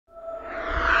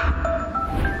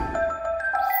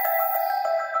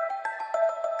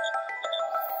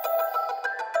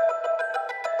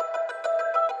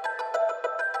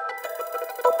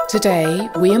Today,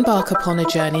 we embark upon a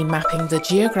journey mapping the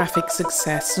geographic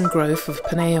success and growth of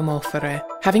Pneumofore.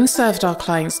 Having served our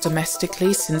clients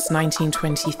domestically since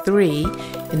 1923,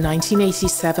 in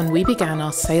 1987 we began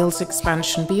our sales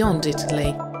expansion beyond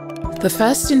Italy. The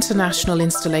first international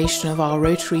installation of our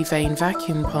Rotary Vane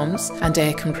vacuum pumps and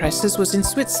air compressors was in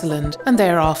Switzerland and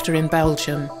thereafter in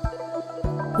Belgium.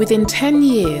 Within 10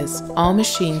 years, our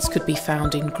machines could be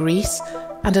found in Greece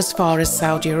and as far as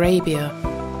Saudi Arabia.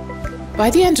 By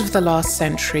the end of the last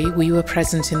century, we were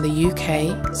present in the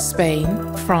UK, Spain,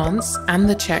 France, and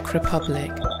the Czech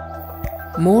Republic.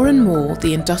 More and more,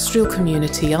 the industrial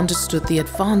community understood the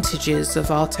advantages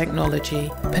of our technology.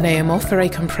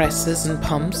 Pneumofore compressors and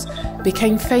pumps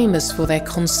became famous for their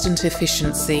constant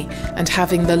efficiency and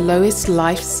having the lowest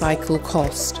life cycle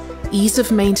cost. Ease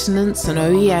of maintenance and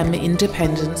OEM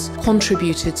independence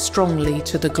contributed strongly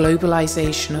to the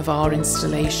globalization of our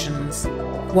installations.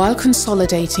 While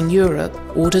consolidating Europe,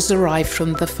 orders arrived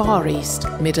from the Far East,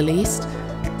 Middle East,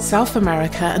 South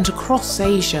America and across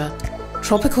Asia.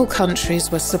 Tropical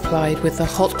countries were supplied with the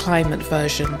hot climate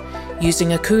version,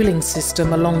 using a cooling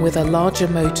system along with a larger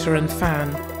motor and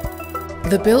fan.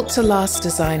 The built-to-last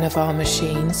design of our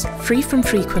machines, free from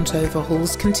frequent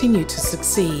overhauls, continued to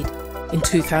succeed. In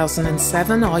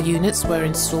 2007, our units were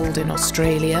installed in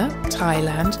Australia,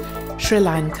 Thailand, Sri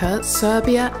Lanka,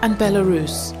 Serbia and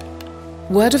Belarus.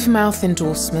 Word-of-mouth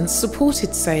endorsements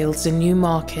supported sales in new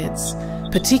markets.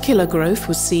 Particular growth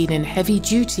was seen in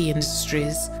heavy-duty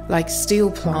industries like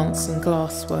steel plants and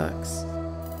glassworks.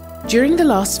 During the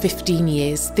last 15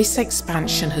 years, this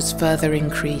expansion has further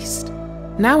increased.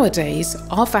 Nowadays,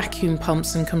 our vacuum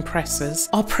pumps and compressors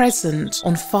are present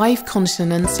on 5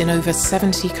 continents in over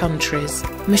 70 countries.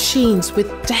 Machines with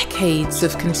decades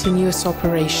of continuous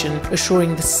operation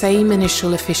assuring the same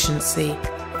initial efficiency.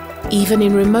 Even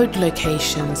in remote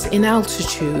locations, in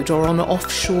altitude or on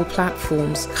offshore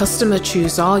platforms, customers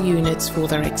choose our units for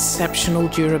their exceptional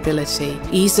durability,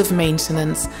 ease of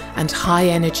maintenance and high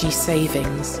energy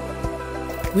savings.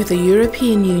 With the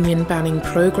European Union banning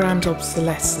programmed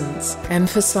obsolescence,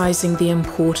 emphasizing the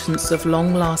importance of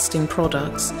long-lasting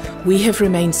products, we have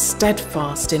remained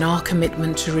steadfast in our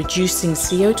commitment to reducing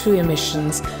CO2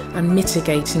 emissions and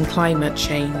mitigating climate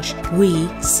change. We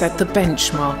set the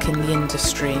benchmark in the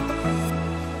industry.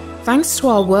 Thanks to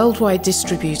our worldwide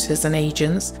distributors and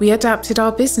agents, we adapted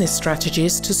our business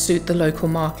strategies to suit the local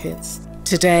markets.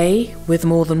 Today, with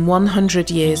more than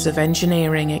 100 years of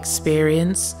engineering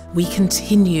experience, we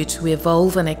continue to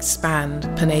evolve and expand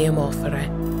Pneumofore.